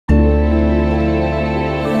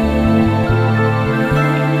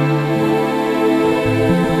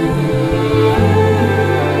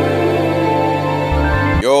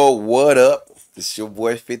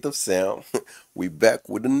boy Faith of Sound. We back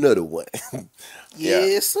with another one. Yeah.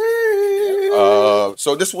 Yes, sir.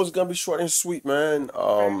 So this one's gonna be short and sweet, man.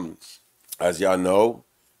 Right. As y'all know,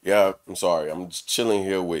 yeah. I'm sorry. I'm just chilling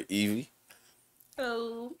here with Evie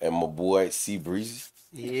So, and my boy C Breezy.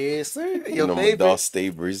 Yes, sir. You Your know my dog favorite. Stay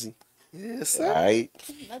Breezy. Yes, All sir. right.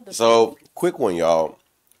 not the So favorite. quick one, y'all.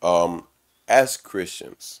 As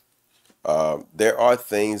Christians, there are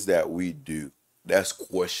things that we do that's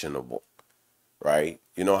questionable, right?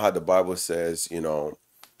 You know how the Bible says,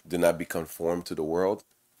 do not be conformed to the world,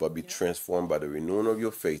 but be Yeah. transformed by the renewing of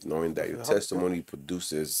your faith, knowing that your testimony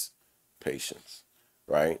produces patience,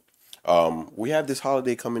 right? We have this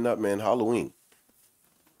holiday coming up, man, Halloween.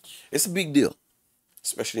 It's a big deal,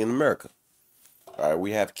 especially in America. All right,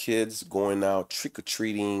 we have kids going out trick or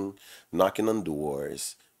treating, knocking on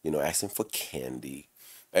doors, asking for candy,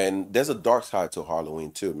 and there's a dark side to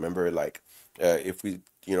Halloween too. Remember, like, if we,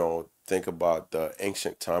 think about the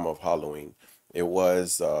ancient time of Halloween, it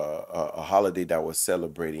was a holiday that was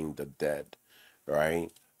celebrating the dead,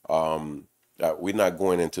 right? We're not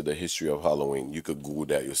going into the history of Halloween. You could Google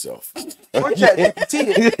that yourself. Or chat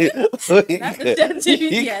GPT. Not the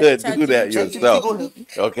You ChatGPT. Yeah, could do that ChatGPT. Chat GPT yourself. gonna help you.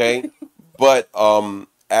 Okay. But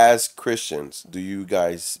as Christians, do you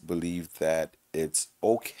guys believe that it's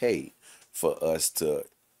okay for us to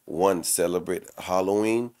one celebrate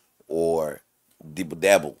Halloween or dibble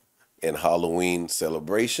dabble in Halloween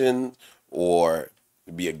celebration or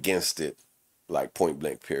be against it like point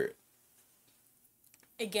blank period?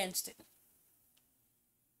 Against it.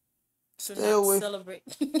 To Stay not away. celebrate.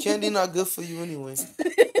 Candy not good for you anyway.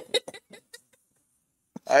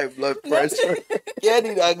 High blood Not pressure.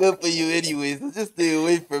 Candy not good for you anyway. So just stay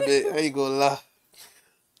away from it. I ain't gonna lie.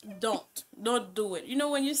 don't do it. You know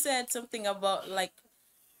when you said something about like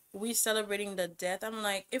we celebrating the death, I'm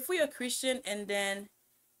like, if we are Christian and then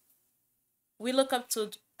we look up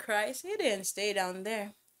to Christ, he didn't stay down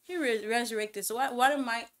there. He resurrected. So why am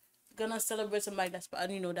I gonna celebrate somebody that's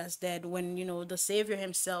dead when the Savior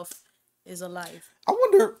himself is alive? I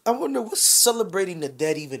wonder what celebrating the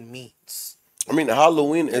dead even means. I mean,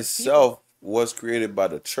 Halloween Dead people. itself was created by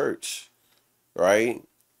the church, right?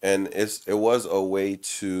 And it was a way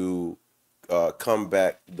to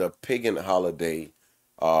combat the pagan holiday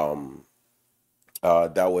that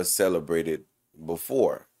was celebrated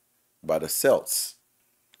before by the Celts.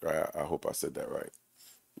 Right? I hope I said that right.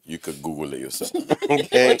 You could Google it yourself.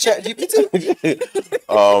 Or Okay. chat GPT.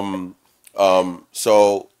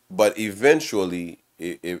 So, but eventually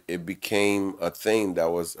it became a thing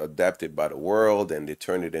that was adapted by the world, and they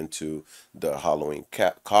turned it into the Halloween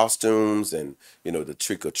costumes and the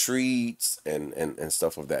trick or treats and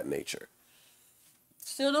stuff of that nature.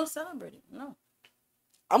 Still don't celebrate it. No.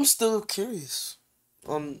 I'm still curious.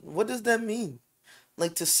 What does that mean?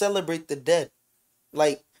 Like to celebrate the dead.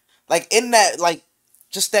 Like like in that like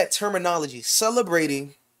just that terminology.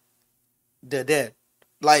 Celebrating the dead.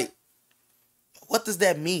 Like what does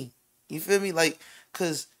that mean? You feel me? Like,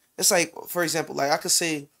 cause it's like, for example, like I could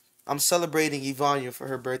say I'm celebrating Ivania for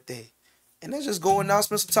her birthday, and then just going out,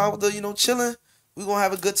 spend some time with her, chilling. We gonna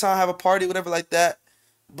have a good time, have a party, whatever like that.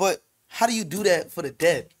 But how do you do that for the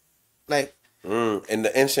dead? Like, In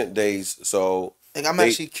the ancient days, so I'm they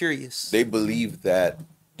actually curious. they believe that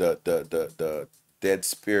the dead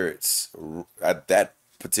spirits at that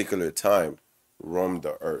particular time roam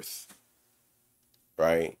the earth,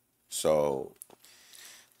 right? So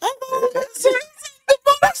I know that's the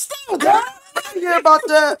bonus stuff, dog. I hear about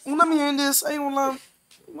that. Well, let me hear this. I ain't gonna lie.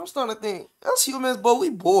 I'm starting to think us humans, boy, we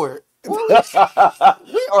bored. Boy,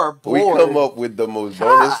 we are we come bored. up with the most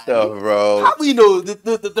bonus God, stuff, bro. how we know the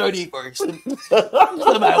 31st?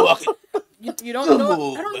 Somebody walking. You don't Come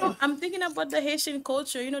know. I on, don't know. man. I'm thinking about the Haitian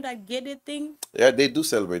culture. You know that Gede thing. Yeah, they do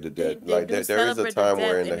celebrate the They dead. they Like do there is a celebrate the time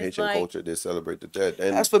where death, in the and it's Haitian like culture they celebrate the dead,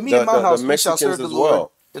 and As for me in the my the house, we shall Mexicans serve the as Lord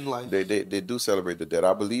well. in They, life. they they do celebrate the dead.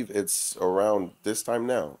 I believe it's around this time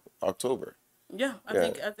now, October. yeah. I Yeah,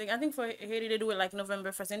 think I think I think for Haiti they do it like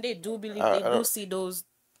November 1st, and they do believe I they do don't. see those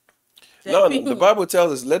dead No, no, the people. Bible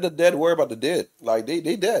tells us let the dead worry about the dead. Like they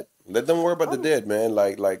dead. Let them worry about the Oh, dead, man.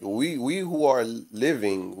 Like we who are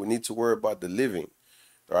living, we need to worry about the living,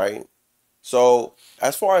 right? So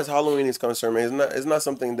as far as Halloween is concerned, man, it's not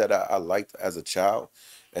something that I liked as a child,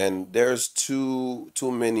 and there's too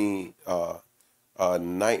many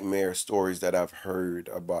nightmare stories that I've heard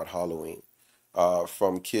about Halloween.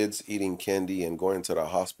 From kids eating candy and going to the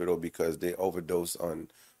hospital because they overdose on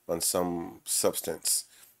some substance.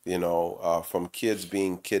 From kids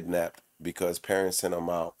being kidnapped because parents sent them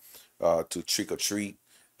out to trick or treat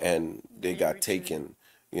and they They didn't got return. taken.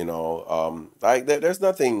 Like there's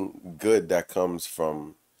nothing good that comes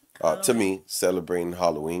from To Halloween. me, celebrating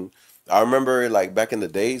Halloween. I remember like back in the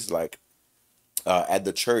days, like at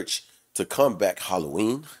the church to come back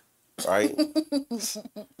Halloween, right? It's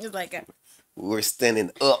like We're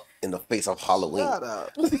standing up in the face of Halloween. Shut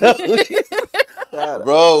up. Shut up.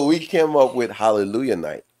 Bro, we came up with Hallelujah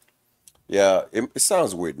Night. Yeah, it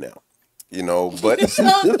sounds weird now, but it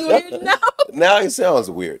sounds weird now. now it sounds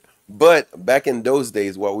weird. But back in those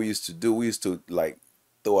days, what we used to do, we used to like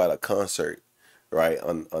throw out a concert, right,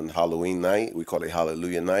 on Halloween night. We call it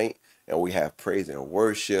Hallelujah Night, and we have praise and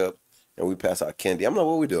worship, and we pass out candy. I'm like,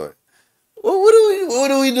 what are we doing?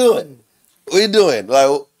 What are we doing? What are you doing?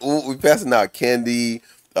 Like we passing out candy.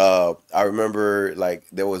 I remember like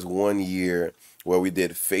there was one year where we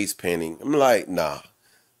did face painting. I'm like, nah,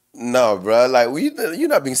 bro. Like you're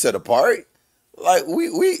not being set apart. Like we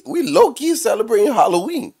low key celebrating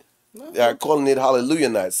Halloween. Yeah, calling it Hallelujah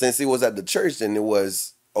Night. Since it was at the church, then it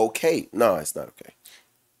was okay. No, it's not okay.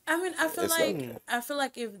 I mean, It's not okay. I feel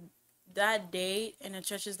like if that day in the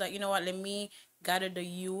church is like, you know what, let me gather the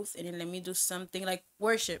youth and then let me do something like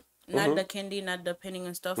worship, not the candy, not the pinning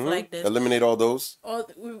and stuff like this. Eliminate all those. All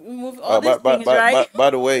we remove all these By, things, right? by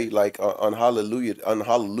the way, like on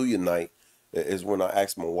Hallelujah Night is when I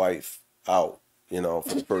asked my wife out. For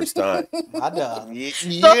the first time. My dog. Yeah.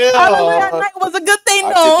 So Hallelujah night was a good thing,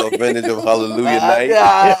 I though. took advantage of Hallelujah My Night.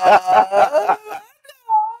 dog.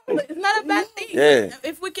 It's not a bad thing. Yeah.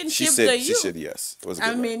 If we can She give said the she youth. said yes. It was a I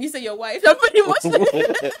good night. mean, you said your wife. That's pretty much.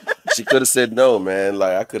 She could have said no, man.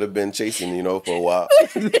 Like I could have been chasing, for a while.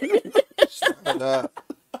 Shut up.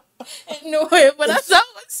 No way, but that's what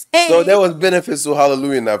I'm saying. So there was benefits to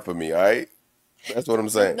Hallelujah Night for me, all right? That's what I'm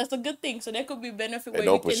saying. That's a good thing. So there could be benefit Hey, where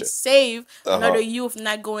don't you push can it. save another Uh-huh. youth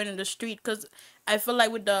not going in the street. Because I feel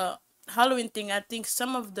like with the Halloween thing, I think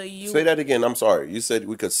some of the youth. Say that again. I'm sorry. You said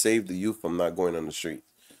we could save the youth from not going on the street.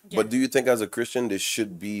 But do you think as a Christian they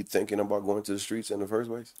should be thinking about going to the streets in the first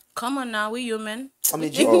place? Come on now, we human. I mean,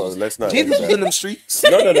 Oh, Jesus, let's not. Jesus was that. in them streets.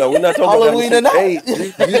 No. We're not talking Halloween about and that.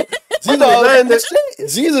 Hey, Jesus was not in the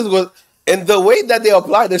streets. Jesus was, and the way that they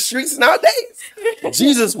apply the streets nowadays,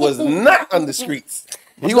 Jesus was not on the streets.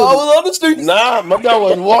 He was on the streets. Nah, my dog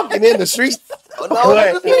was walking in the streets.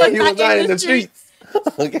 No, he He was not in the streets.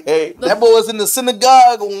 Okay. That boy was in the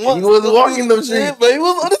synagogue once. He was walking them streets. but he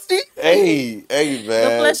was on the street. Hey, The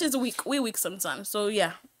man. flesh is weak. We weak sometimes. So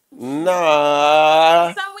yeah.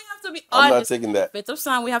 Nah. Some we have to be I'm not honest. taking that. But of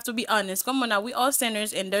time we have to be honest. Come on now, we all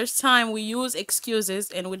sinners, and there's time we use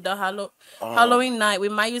excuses. And with the Halloween night, we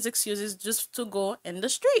might use excuses just to go in the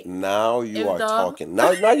street. Now you If are the- talking.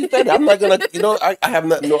 Now you said that. I'm not gonna. I have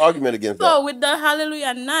no argument against that. So with the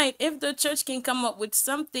Hallelujah night, if the church can come up with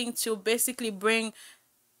something to basically bring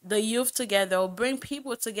the youth together or bring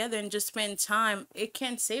people together and just spend time, it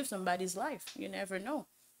can save somebody's life. You never know.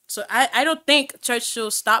 So I don't think church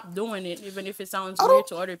should stop doing it, even if it sounds weird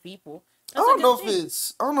to other people. I don't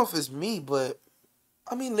know if it's me, but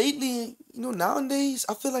I mean lately, nowadays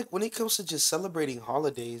I feel like when it comes to just celebrating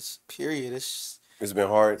holidays, period, It's been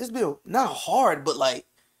hard. it's been not hard, but like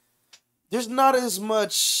there's not as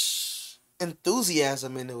much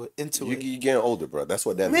enthusiasm into You it. getting older, bro. That's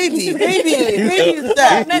what that means. Maybe it's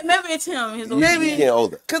that. Maybe it's him. His Maybe- You getting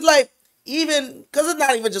older. Cause like because it's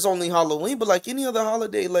not even just only Halloween, but like any other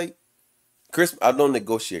holiday, like Christmas. I don't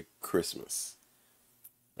negotiate Christmas,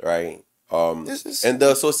 right? This is- And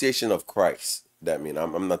the association of Christ. That mean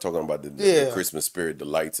I'm not talking about the Yeah. Christmas spirit, the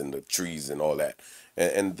lights and the trees and all that,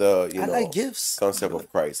 and the I like gifts. concept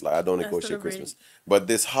of Christ. Like I don't I negotiate celebrate. Christmas, but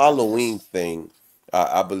this Halloween thing,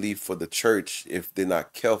 I believe for the church, if they're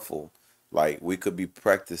not careful, like we could be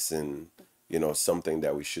practicing, something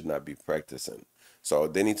that we should not be practicing. So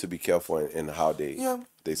they need to be careful in how they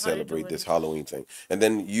celebrate this Halloween thing. And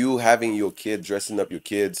then you having your kid dressing up your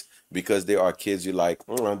kids because they are kids, you're like,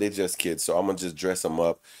 they're just kids, so I'm gonna just dress them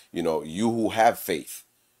up. You who have faith,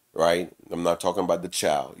 right? I'm not talking about the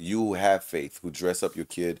child. You who have faith, who dress up your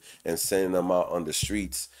kid and sending them out on the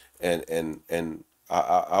streets, and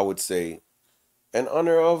I would say, in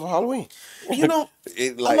honor of Halloween.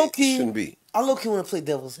 It like low-key- shouldn't be. I look want to play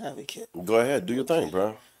devil's advocate. Go ahead, do your thing,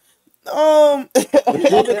 bro. Halloween,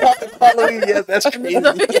 yes, that's crazy.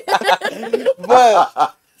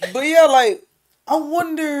 but yeah, like I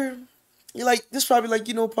wonder, like this probably like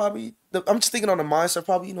probably I'm just thinking on the mindset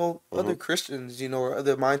probably other Christians or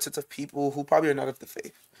other mindsets of people who probably are not of the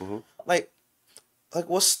faith. Like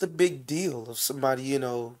what's the big deal of somebody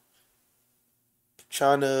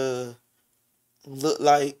trying to look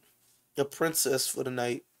like a princess for the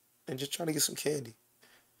night and just trying to get some candy?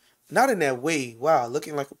 Not in that way. Wow,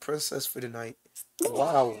 looking like a princess for the night.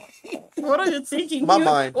 Wow. What are you thinking? My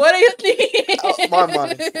mind. What are you thinking? My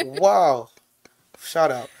mind. Wow.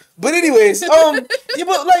 Shout out. But anyways, yeah,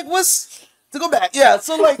 but like, what's to go back? Yeah,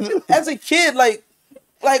 so like, as a kid, like,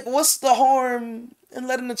 what's the harm in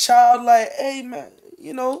letting the child like, hey man,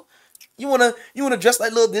 you wanna dress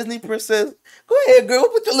like little Disney princess? Go ahead, girl,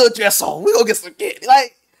 put your little dress on. We gonna get some candy.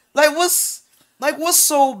 What's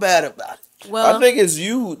so bad about it? I Well, think it's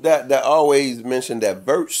you that always mentioned that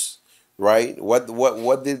verse, right? What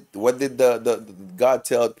did the God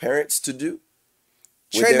tell parents to do?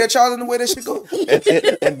 Train their child in the way they should go.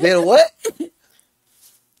 And then what?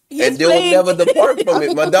 he's And they will playing. never depart from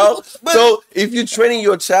it, my dog. So if you're training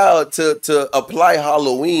your child to apply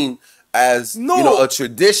Halloween as No. a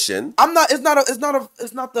tradition, I'm not. It's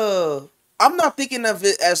not the. I'm not thinking of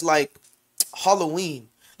it as like Halloween.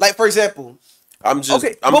 Like, for example, I'm just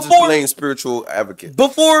Okay, I'm just before- playing spiritual advocate.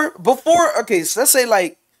 before. Okay, so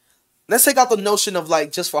let's take out the notion of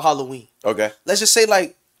like just for Halloween. Okay. Let's just say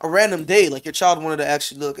like a random day, like your child wanted to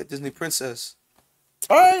actually look at Disney Princess.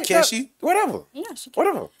 All right. Can she? Whatever. Yeah, she can.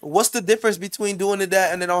 Whatever. What's the difference between doing it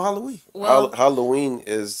that and then on Halloween? Well, Halloween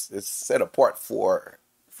is set apart for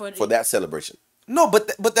that celebration. No, but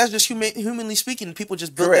that's just humanly speaking. People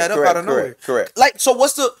just built Correct, that up out of correct, nowhere. correct. Like, so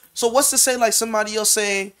what's to say like somebody else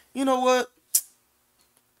saying, you know what?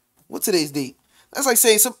 What's today's date? That's like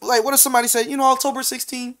saying like, what if somebody said, October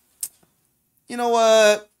 16th? You know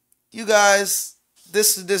what? You guys,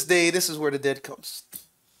 this day, this is where the dead comes.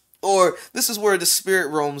 Or this is where the spirit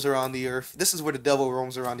roams around the earth. This is where the devil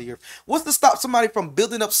roams around the earth. What's to stop somebody from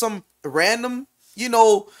building up some random,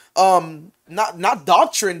 not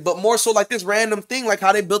doctrine, but more so like this random thing, like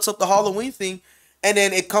how they built up the Halloween thing, and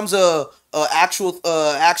then it comes a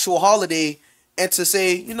actual holiday, and to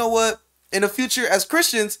say, you know what, in the future as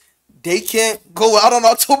Christians, they can't go out on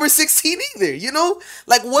October 16th either.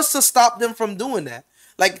 Like, what's to stop them from doing that?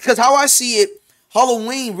 Like, because how I see it,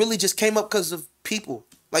 Halloween really just came up because of people.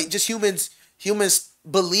 Like, just humans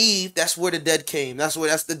believe that's where the dead came. That's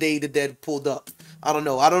the day the dead pulled up. I don't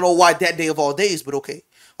know why that day of all days, but okay.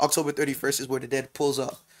 October 31st is where the dead pulls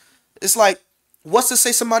up. It's like, what's to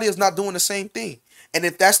say somebody is not doing the same thing? And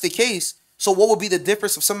if that's the case, so what would be the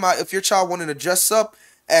difference if your child wanted to dress up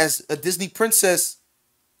as a Disney princess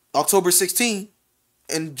October 16th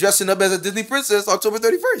and dressing up as a Disney princess October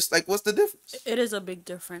 31st? Like, what's the difference? it is a big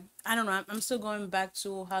difference. I don't know. I'm still going back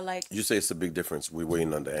to how like You say it's a big difference. We're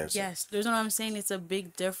waiting on the answer. yes, there's what I'm saying. It's a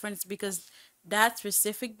big difference because that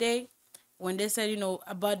specific day, when they said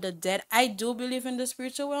about the dead, I do believe in the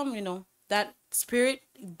spiritual realm. That spirit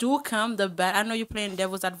do come. The bad. I know you're playing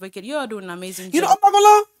devil's advocate. You are doing an amazing job. I'm not gonna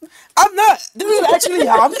lie. I'm not. This is actually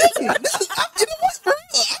how I'm thinking. I'm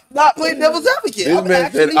not playing devil's advocate. This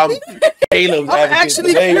man said I'm Caleb's I'm advocate.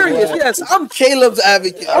 actually today, curious. boy. Yes, I'm Caleb's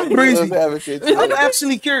advocate. I'm Caleb's breezy. advocate. I'm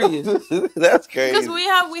actually curious. That's crazy. Because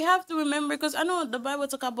we have to remember, because I know the Bible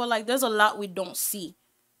talk about like there's a lot we don't see.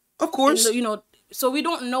 Of course. So we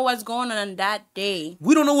don't know what's going on that day.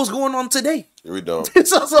 We don't know what's going on today. We don't.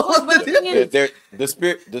 It's also what's the difference.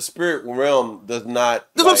 The spirit realm does not.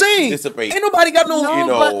 That's what I'm saying. Dissipate. Ain't nobody got no.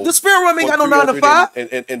 No, but the spirit realm ain't got no 9 to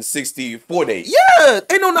 5. And 64 days. Yeah,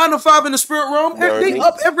 ain't no 9 to 5 in the spirit realm. They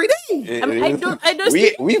up every day. I mean, I do We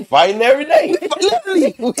see. we fighting every day.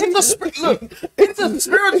 Literally, it's a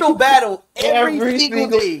spiritual battle every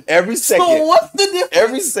single day. Every second. So what's the difference?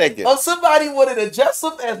 Every second. Of somebody wanting to dress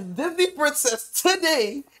up as Disney princess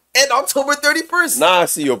today and October 31st? Now I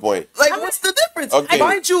see your point. Like, what's the difference? Okay.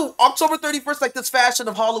 Mind you, October 31st, like this fashion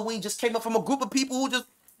of Halloween just came up from a group of people who just,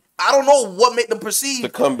 I don't know what made them perceive. To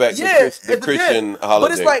come back to the as Christian dead. holiday.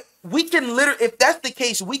 But it's like, we can literally, if that's the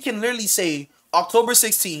case, we can literally say October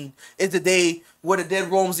 16th is the day where the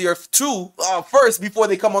dead roams the earth first before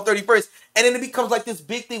they come on 31st. And then it becomes like this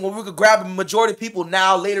big thing where we could grab a majority of people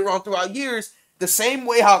now later on throughout years, the same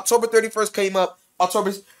way how October 31st came up,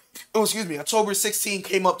 October 16th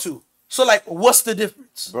came up too. So like, what's the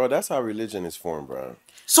difference? Bro, that's how religion is formed, bro.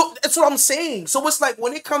 So that's what I'm saying. So it's like,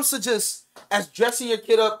 when it comes to just as dressing your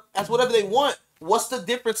kid up as whatever they want, what's the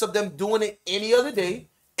difference of them doing it any other day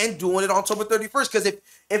and doing it on October 31st? Because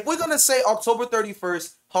if we're gonna say October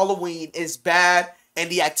 31st, Halloween is bad and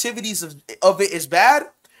the activities of it is bad,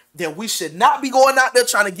 then we should not be going out there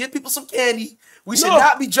trying to give people some candy. We should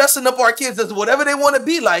not be dressing up our kids as whatever they want to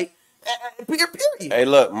be like. Period. Hey,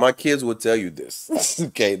 look, my kids will tell you this.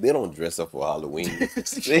 Okay, they don't dress up for Halloween.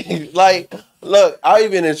 Like, look, I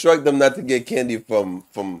even instruct them not to get candy from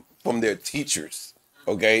their teachers.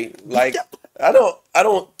 Okay, like I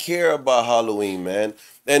don't care about Halloween, man.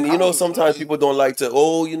 And sometimes people don't like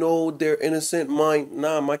to. They're innocent mind.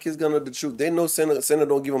 Nah, my kids gonna know the truth. They know Santa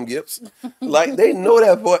don't give them gifts. Like they know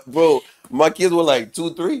that, bro. My kids were like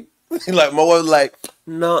 2, 3. Like my wife was like,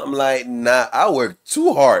 no, I'm like, nah, I work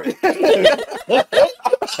too hard.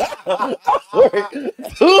 Work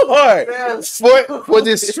too hard for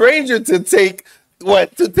this stranger to take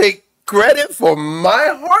credit for my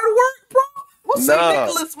hard work, bro. What's St. Nah.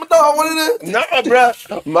 Nicholas, my dog? One of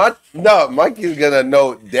the Nah, bro. My kid's gonna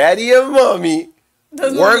know daddy and mommy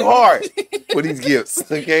Doesn't work make- hard for these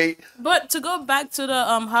gifts, okay? But to go back to the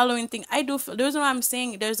Halloween thing, I do feel the reason why I'm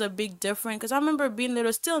saying there's a big difference because I remember being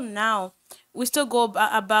little. Still now, we still go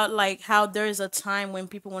about like how there is a time when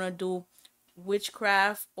people want to do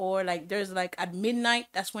witchcraft or like there's like at midnight.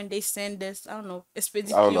 That's when they send this. I don't know. I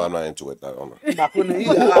don't know. I'm not into it. I don't know. not putting it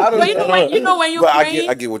either. I don't But you know when you're But praying,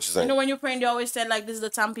 I get what you're saying. you know when you're praying, they always said like this is the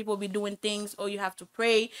time people be doing things, or you have to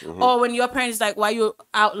pray, Mm-hmm. or when your parents like why you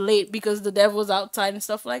out late because the devil's outside and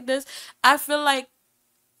stuff like this. I feel like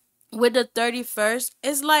with the 31st,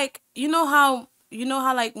 it's like you know how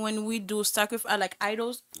like when we do sacrifice like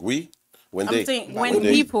idols. When I'm they saying when when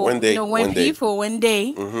they people, when they when they people,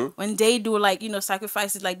 Mm-hmm. when they do like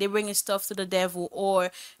sacrifices, like they bringing stuff to the devil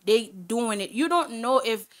or they doing it. You don't know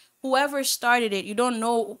if whoever started it. You don't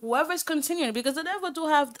know whoever's continuing because the devil do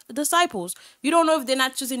have disciples. You don't know if they're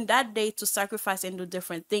not choosing that day to sacrifice and do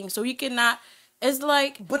different things. So you cannot. It's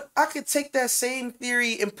like But I could take that same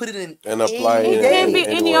theory and put it in And apply any it it can day. be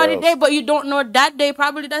any anywhere other else. day, but you don't know that day.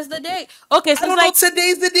 Probably that's the day. Okay, so I don't it's like know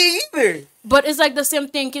today's the day either. but it's like the same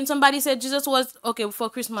thing. Can somebody say Jesus was okay for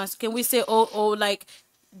Christmas? Can we say like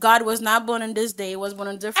God was not born on this day, it was born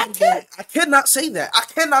on a I different can't. day? I cannot say that. I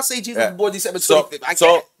cannot say Jesus was born December So 25th. I so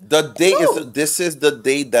can't. the day No. this is the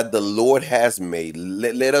day that the Lord has made.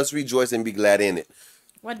 Let us rejoice and be glad in it.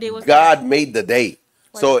 What day was God made the day.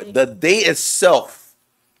 What So day? the day itself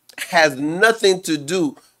has nothing to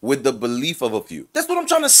do with the belief of a few. That's what I'm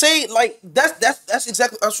trying to say. Like that's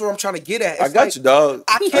exactly what I'm trying to get at. I It's got like, you, dog.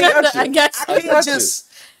 I I can't. got you. I got you. I I can't got you.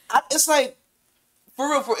 just. It's like for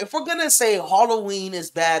real. If we're gonna say Halloween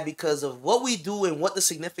is bad because of what we do and what the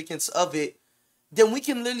significance of it, then we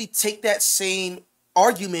can literally take that same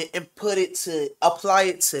argument and apply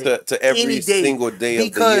it To every any day single day of the year.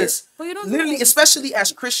 because But you don't do literally, it. especially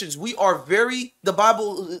as Christians, we are the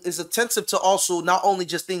Bible is attentive to also not only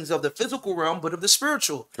just things of the physical realm but of the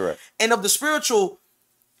spiritual. Correct. And of the spiritual,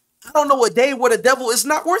 I don't know a day where the devil is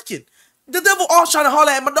not working. The devil always trying to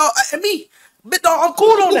holler at my dog, at me. Big dog, I'm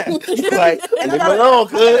cool on that. Like, And leave me alone,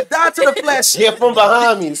 cuz. die to the flesh. Get from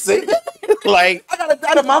behind me, see? Like, I gotta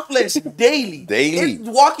die to my flesh daily. Daily. It's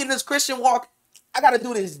walking this Christian walk. I gotta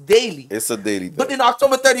do this daily. it's a daily thing. But then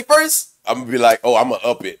October 31st, I'm gonna be like, oh, I'm gonna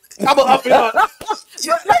up it. I'm gonna up it on. I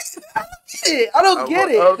don't get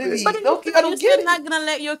it. up Nigga. it. But I you don't still get it. not gonna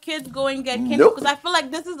let your kids go and get candy Nope. because I feel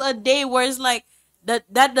like this is a day where it's like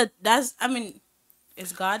that's I mean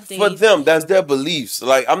it's God day. For them, that's their beliefs.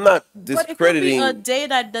 Like, I'm not But it could be discrediting. a day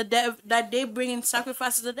that that they bring in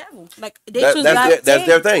sacrifices to the devil. Like they That, choose that's that that's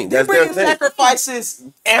their day. thing. They That's their bring thing. sacrifices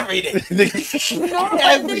every day. No, but the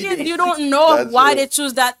Every thing is, day. you don't know That's why it. they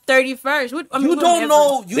choose that 31st. You don't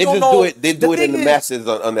know. You They don't just know. do it. They do it in the thing is- masses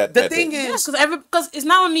on that. The that thing day. Yeah, is, because it's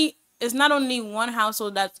not only one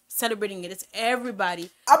household that's celebrating it. It's everybody.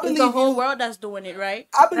 I It's the believe whole you- world that's doing it, right?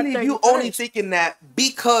 I That believe you 31st. only thinking that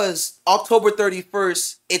because October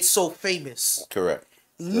 31st, it's so famous. Correct.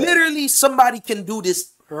 Literally, somebody can do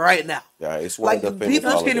this right now. Yeah, it's one Like of the famous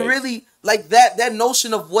people holidays. can really like that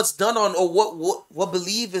notion of what's done on or what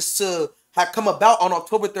believe is to have come about on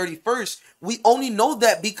October 31st. We only know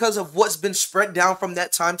that because of what's been spread down from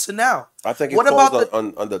that time to now. I think it What falls about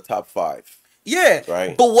on the top 5. Yeah,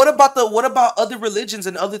 Right. But what about other religions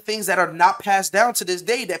and other things that are not passed down to this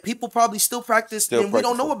day that people probably still practice Still and we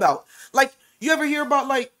don't practice know it. about? Like you ever hear about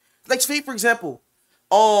like say for example,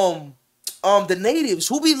 the natives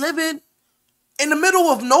who be living in the middle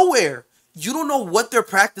of nowhere. You don't know what they're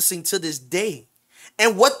practicing to this day,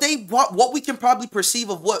 and what we can probably perceive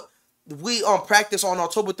of what we practice on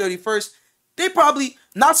October 31st. They probably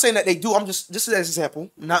not saying that they do. I'm just this is an example.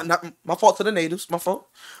 Not my fault to the natives. My fault.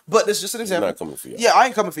 But it's just an example. not coming for y'all. Yeah, I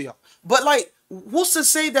ain't coming for y'all. But like, who's to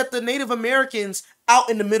say that the Native Americans out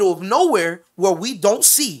in the middle of nowhere where we don't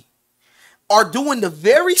see are doing the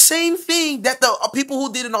very same thing that the people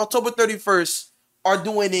who did it on October 31st are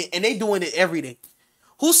doing it, and they doing it every day?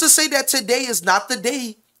 Who's to say that today is not the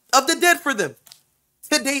day of the dead for them?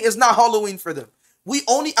 Today is not Halloween for them.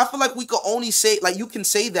 I feel like we could only say, like you can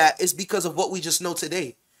say that is because of what we just know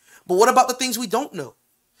today. But what about the things we don't know?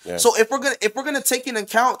 Yeah. So if we're gonna take into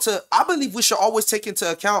account I believe we should always take into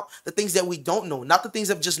account the things that we don't know, not the things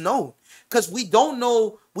that we've just known. Because we don't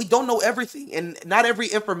know everything, and not every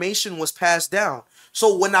information was passed down.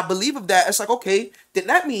 So when I believe of that, it's like, okay, then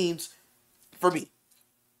that means for me,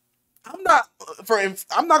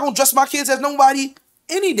 I'm not gonna dress my kids as nobody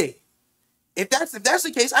any day. If that's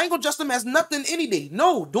the case, I ain't gonna dress them as nothing any day.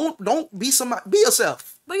 No, don't be somebody. Be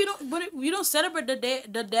yourself. But you don't celebrate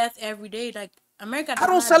the death every day. Like America, I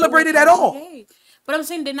don't celebrate it at all. day. But I'm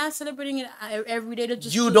saying they're not celebrating it every day. They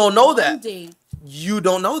just You don't know one that. day. You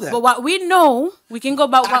don't know that. But what we know, we can go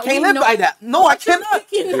by what I can't we live know. by that. No, I cannot.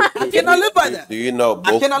 I cannot live by that. Do you know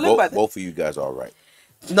I cannot live by that. both of you guys are all right?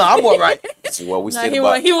 No, I'm all right. See what we Nah, said he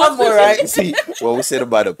about wants I'm all right. see what we said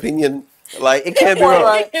about opinion. Like it can't be All wrong.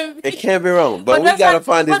 right. It can't be wrong. But we does gotta that-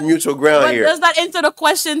 find this but- mutual ground But here. does that answer the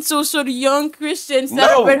question too? Should young Christians No,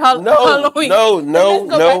 celebrate Halloween? no. Let's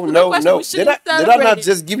go back to the question. We Did shouldn't I celebrate not it.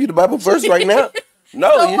 just give you the Bible verse right now? No.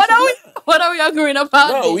 So you what are we arguing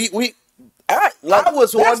about? No, this? I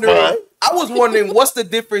was wondering. fine. I was wondering what's the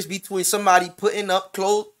difference between somebody putting up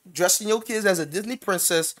clothes, dressing your kids as a Disney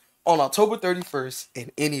princess on October 31st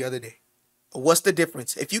and any other day. What's the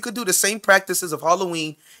difference? If you could do the same practices of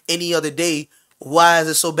Halloween any other day, why is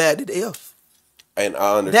it so bad the day of? And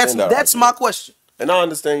I understand That's my question. And I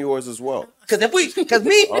understand yours as well. Because this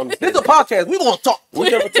understand. is a podcast. We gonna talk. We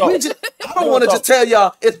never talk. I don't want to just tell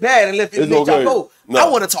y'all it's bad and let It's y'all okay. go. No. I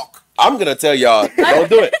want to talk. I'm gonna tell y'all, don't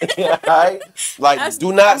do it. Alright? Like,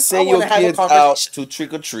 do not send I wanna your have a kids out conversation. to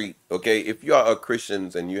trick or treat. Okay, if you are a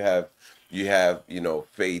Christians and you have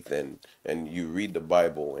faith and you read the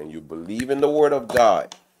Bible and you believe in the Word of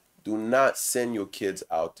God, do not send your kids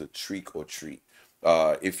out to trick or treat.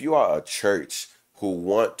 If you are a church who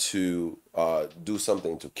want to do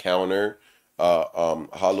something to counter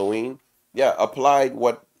Halloween, apply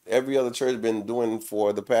what every other church has been doing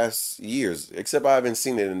for the past years, except I haven't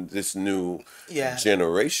seen it in this new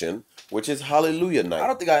generation, which is Hallelujah Night. I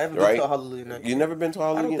don't think I ever been to a Hallelujah Night. You never been to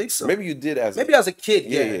Hallelujah? I don't think so. Maybe you did as Maybe as a kid.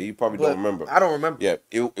 yeah, you probably but don't remember. I don't remember. Yeah,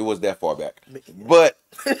 it was that far back. But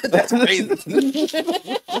That's crazy.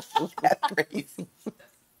 That's crazy.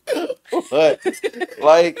 but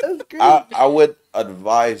like I would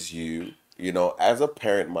advise you, as a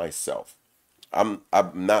parent myself, I'm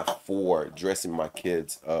not for dressing my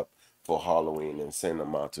kids up for Halloween and sending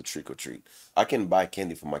them out to trick or treat. I can buy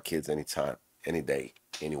candy for my kids anytime, any day,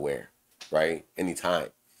 anywhere, right? Anytime.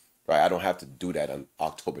 Right? I don't have to do that on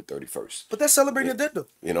October 31st. But that's celebrating the dead though.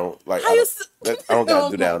 How I you don't gotta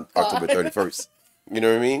Oh do that my on God. October 31st. You know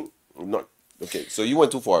what I mean? No. Okay, so you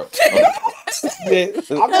went too far.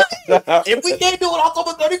 If we can't do it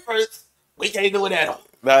October 31st, we can't do it at all.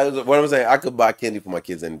 Nah, what I'm saying, I could buy candy for my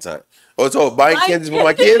kids anytime. Oh, so buying candies for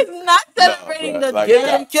my kids? Not celebrating bruh, the like, dead.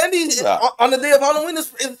 Giving candy Stop. on the day of Halloween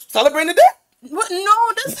is celebrating the dead. What?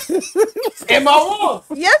 No, that's Am I wrong?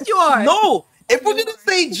 yes, you are. No. If we're gonna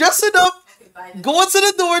say dress it up, going to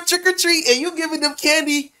the door, trick or treat, and you giving them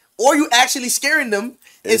candy, or you actually scaring them,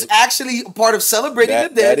 is actually a part of celebrating the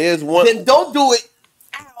dead. That is one. Then don't do it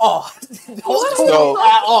at all. Don't do So, it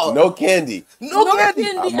at all. no candy. No candy.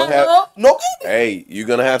 I'ma at have- all. No candy. Hey, you're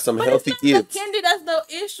gonna have some But healthy it's not kids. the candy that's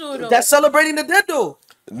the issue, though. That's celebrating the dead though.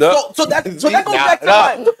 No, So that goes Nah, back to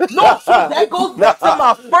nah. that goes back to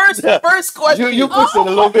my first question. You pushed it a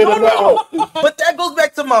little bit on that one. But that goes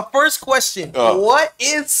back to my first question. What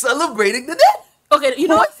is celebrating the dead? Okay, you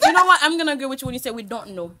know what? You know what? I'm gonna agree with you when you say we don't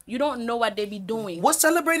know. You don't know what they be doing. What's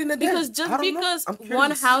celebrating the dead? Because just I don't know. because I'm one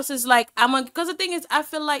curious. house is like because the thing is I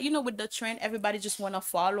feel like with the trend everybody just wanna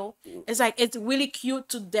follow. It's like it's really cute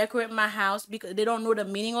to decorate my house because they don't know the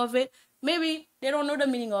meaning of it. Maybe they don't know the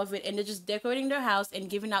meaning of it and they're just decorating their house and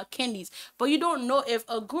giving out candies. But you don't know if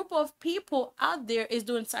a group of people out there is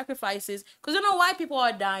doing sacrifices because you know why people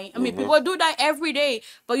are dying. I mean, people do die every day,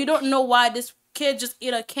 but you don't know why this kid just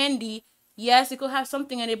ate a candy. Yes, it could have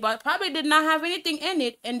something in it, but probably did not have anything in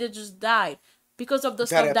it and they just died because of the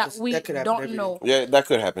stuff that we that could happen don't every know. Yeah, that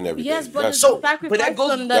could happen every day. Yes, but That's the true. sacrifice that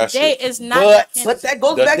goes- on the that's day true. is not. But that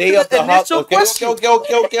goes The back day to of the the initial okay, question.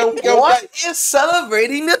 okay. What is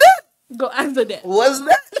celebrating the dead? Go after that. What's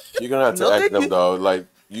that? You're gonna have to No, ask thank them you. though. Like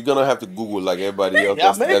you're gonna have to Google like everybody else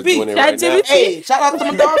Yeah, that's maybe. doing it right now. ChatGPT. Hey, shout out to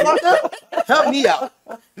my dog out there. Help me out.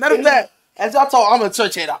 Matter of fact, as y'all talk, I'm gonna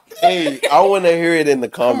search it out. Hey, I want to hear it in the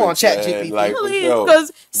comments. on, Chat man. GPT. Like, for Please, sure.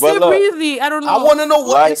 because But look, seriously, I don't know. I want to know what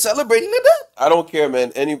Like- is celebrating the dead. I don't care,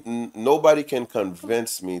 man. Nobody can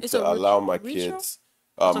convince me It's to a allow my ritual? kids,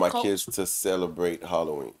 It's a my cult? kids to celebrate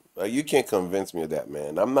Halloween. Like you can't convince me of that,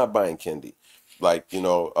 man. I'm not buying candy. Like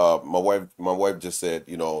my wife just said,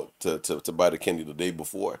 to buy the candy the day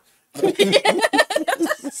before.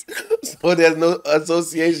 So there's no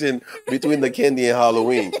association between the candy and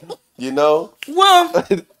Halloween. You know? Well,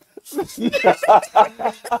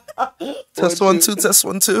 test one, two, test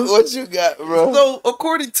one, two. What you got, bro? So,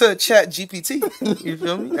 according to Chat GPT, you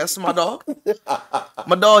feel me? That's my dog.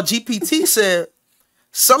 My dog GPT said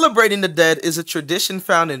Celebrating the dead is a tradition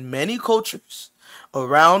found in many cultures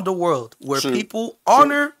around the world where True. people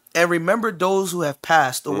honor and remember those who have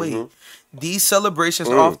passed away. These celebrations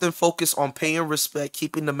often focus on paying respect,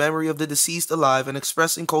 keeping the memory of the deceased alive, and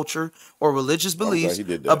expressing culture or religious beliefs he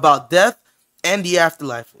did that. about death and the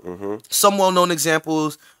afterlife. Some well-known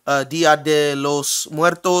examples: Dia de los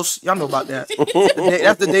Muertos. Y'all know about that.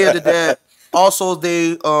 That's the Day of the Dead. All Souls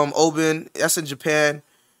Day, Oben. That's in Japan,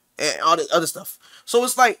 and all this other stuff. So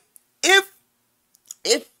it's like,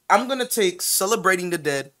 if I'm gonna take celebrating the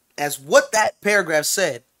dead as what that paragraph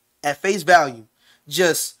said at face value,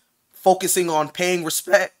 just focusing on paying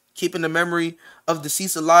respect, keeping the memory of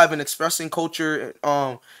deceased alive, and expressing culture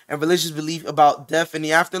and religious belief about death and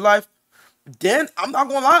the afterlife, then I'm not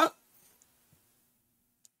gonna lie,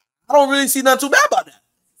 I don't really see nothing too bad about that.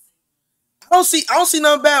 I don't see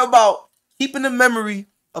nothing bad about keeping the memory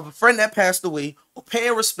of a friend that passed away or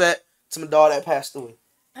paying respect to my dog that passed away.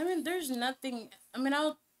 I mean, there's nothing. I mean,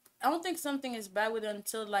 I don't think something is bad with it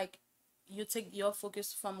until like you take your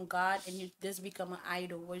focus from God and you just become an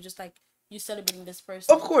idol, where you're just like you celebrating this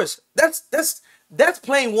person. Of course, that's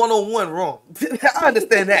playing 101 wrong. I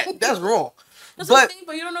understand that. That's wrong. That's But what I'm saying,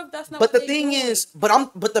 but you don't know if that's not. But what the they thing doing. is,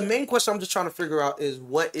 but the main question I'm just trying to figure out is,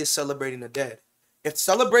 what is celebrating the dead? If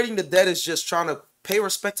celebrating the dead is just trying to pay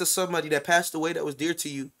respect to somebody that passed away that was dear to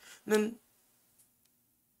you, then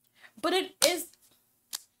But it is,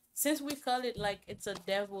 since we call it like it's a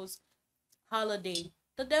devil's holiday.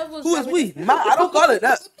 The devil's who is very we? I don't call it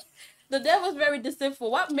that. The devil's very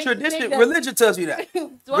deceitful. What makes you Tradition, think that, religion tells you that.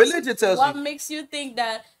 Religion tells what me. makes you think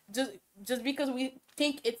that just because we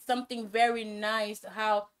think it's something very nice,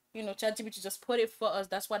 how ChatGPT just put it for us,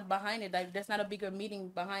 that's what behind it. Like there's not a bigger meaning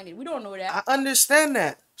behind it. We don't know that. I understand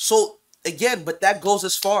that. So again, but that goes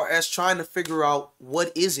as far as trying to figure out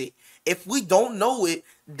what is it. If we don't know it,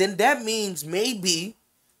 then that means maybe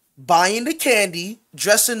buying the candy,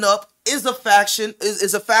 dressing up is a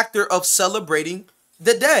factor of celebrating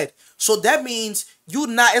the dead. So that means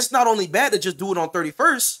it's not only bad to just do it on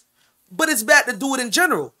 31st, but it's bad to do it in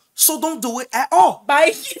general. So don't do it at all.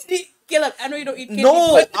 Buy candy. Look, I know you don't eat candy.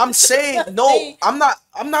 No, but I'm saying no. I'm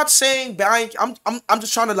not saying buying. I'm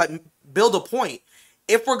just trying to like build a point.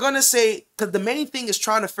 If we're gonna say, because the main thing is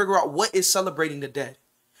trying to figure out what is celebrating the dead.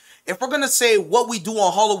 If we're gonna say what we do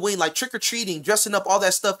on Halloween, like trick or treating, dressing up, all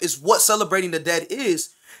that stuff, is what celebrating the dead is,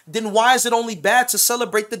 then why is it only bad to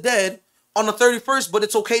celebrate the dead on the 31st, but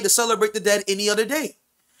it's okay to celebrate the dead any other day?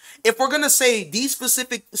 If we're gonna say these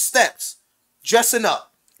specific steps, dressing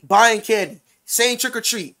up, buying candy, saying trick or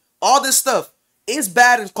treat, all this stuff is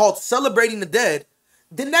bad and called celebrating the dead,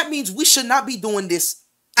 then that means we should not be doing this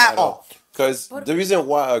at all. Because the reason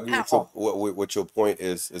why I agree At with your point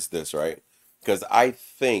is this, right? Because I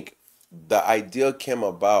think the idea came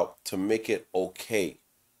about to make it okay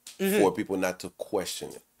for people not to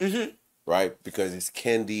question it, right? Because it's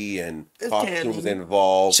candy and costumes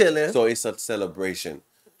involved, chilling. So it's a celebration.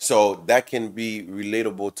 So that can be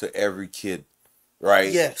relatable to every kid,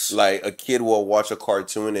 right? Yes. Like a kid will watch a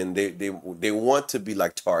cartoon and they want to be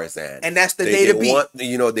like Tarzan, And that's the day to be.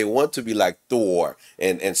 They want to be like Thor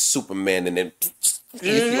and Superman, and then you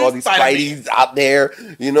see all these Spideys out there,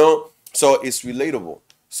 So it's relatable.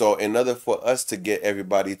 So in order for us to get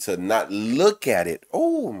everybody to not look at it,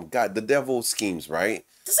 oh my God, the devil schemes, right?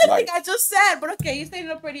 The same thing I just said, but okay, you're saying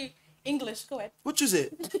it pretty English. Go ahead. What you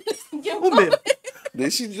said? Woman.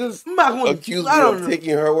 Did she just gonna- accuse me I don't of know.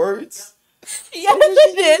 taking her words? Yes,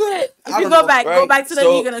 she did. If you go back to the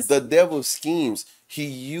you're gonna the devil schemes. He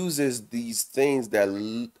uses these things that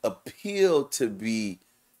appeal to be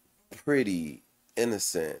pretty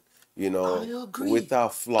innocent,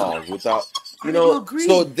 without flaws, without agree.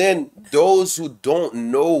 So then those who don't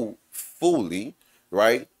know fully,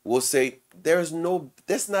 right, will say that's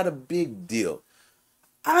not a big deal.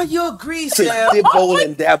 I agree, To Sam. dibble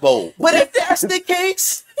and dabble. But if that's the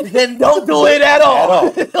case, then don't do it at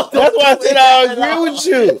all. That's why I said I agree with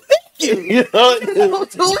you.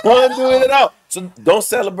 Don't do it at all. So don't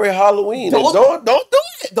celebrate Halloween. Don't do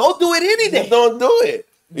it. Don't do it any day. Don't do it.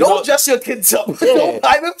 Don't dress your kids up. Don't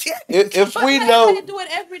buy them candy. If we But know, everybody do it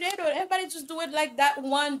every day though. Everybody just do it like that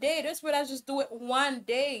one day. That's what I just do it one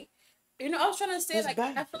day. I was trying to say, That's like,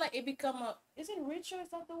 bad. I feel like it become is it ritual? Is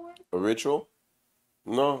that the word? a ritual.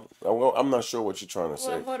 No, I'm not sure what you're trying to say.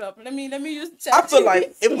 Well, hold up. Let me use. I feel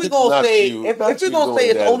like if we gonna Not say you. if Not we're you gonna say doing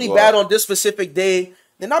it's that only as well. bad on this specific day,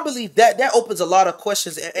 then I believe that opens a lot of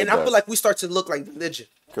questions, and I does. feel like we start to look like religion.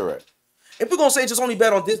 Correct. If we're gonna say it's just only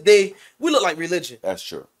bad on this day, we look like religion. That's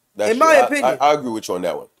true. That's In my true. opinion. I agree with you on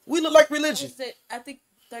that one. We look like religion. I think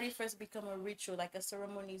 31st become a ritual, like a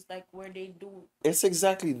ceremony, like where they do. It's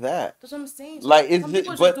exactly that. That's what I'm saying. Like, Some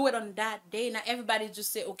people just do it on that day. Not everybody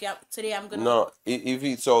just say, okay, today I'm gonna. No,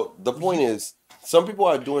 so the point is, some people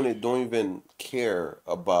are doing it, don't even care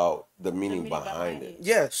about the meaning behind it.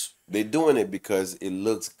 Yes. They're doing it because it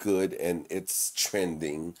looks good and it's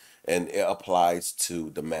trending and it applies to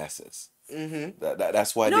the masses. Mm-hmm.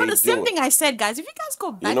 That's why No, they the do same it. thing I said, guys. If you guys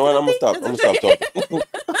go back, You know what? I'm gonna stop. I'm gonna stop talking.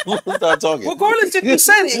 I'm gonna stop talking. Regardless if you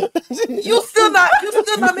said it, you still not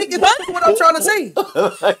making sense of what I'm trying to say.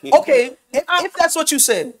 Okay, if that's what you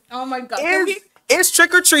said. Oh my god. Is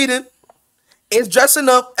trick or treating, is dressing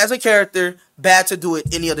up as a character bad to do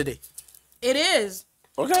it any other day? It is.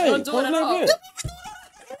 Okay. Don't do it at all.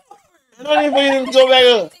 Don't even go back I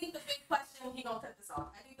up. think the big question, he gonna cut this off.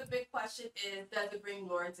 I think the big question is, does it bring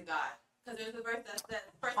glory to God? Because there's a verse that says,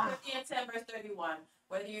 1 Corinthians 10, verse 31,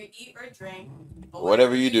 whether you eat or drink, or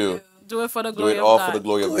Whatever you do, do it for the do glory it of all God. for the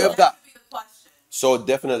glory of Glory of God. God. that should be the question. So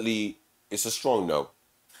definitely, it's a strong no.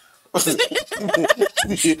 So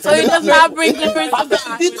it does not bring glory to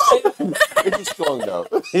God. It's a strong no.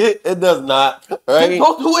 It does not, right?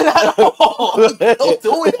 Don't do it at all. Don't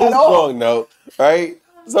do it It's at a all. strong no, right?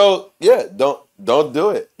 So yeah, don't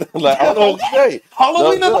do it. Like, I don't know what to say.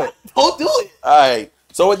 Halloween, Don't do it. don't do it. All right.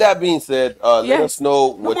 So with that being said, let Yes. us know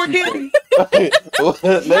what more you candy. think. let,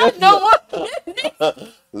 us No know, one.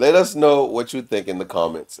 let us know what you think in the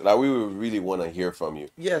comments. Like, we would really want to hear from you.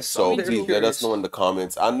 Yes. So I'm very please let us curious. know in the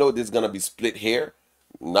comments. I know there's gonna be split hair.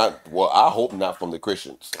 I hope not from the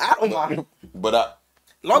Christians. I don't mind. But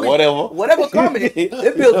Long as- whatever. Whatever comment,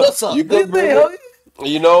 it builds us up. You can bring Hell it.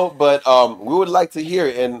 You know, but we would like to hear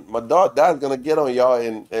it, and my dad's gonna get on y'all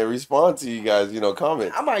and respond to you guys,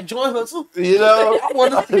 comments. I might join her too. You know, I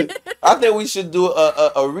want to. I think we should do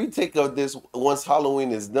a retake of this once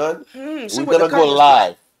Halloween is done. see We're what the gonna go comments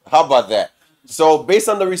live. How about that? So based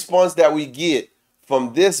on the response that we get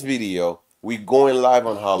from this video, we going live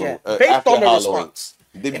on Halloween. Based after on the Halloween. response.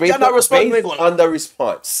 Based y'all not responding, based we're going on the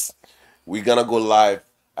response, we're gonna go live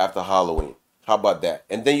after Halloween. How about that?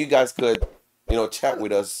 And then you guys could, chat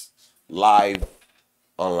with us live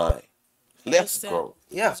online. Let's go.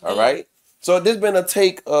 Yeah. All right. So this been a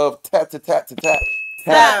take of tap to tap to tap.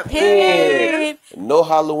 Tap in. No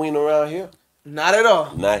Halloween around here. Not at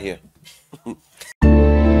all. Not here.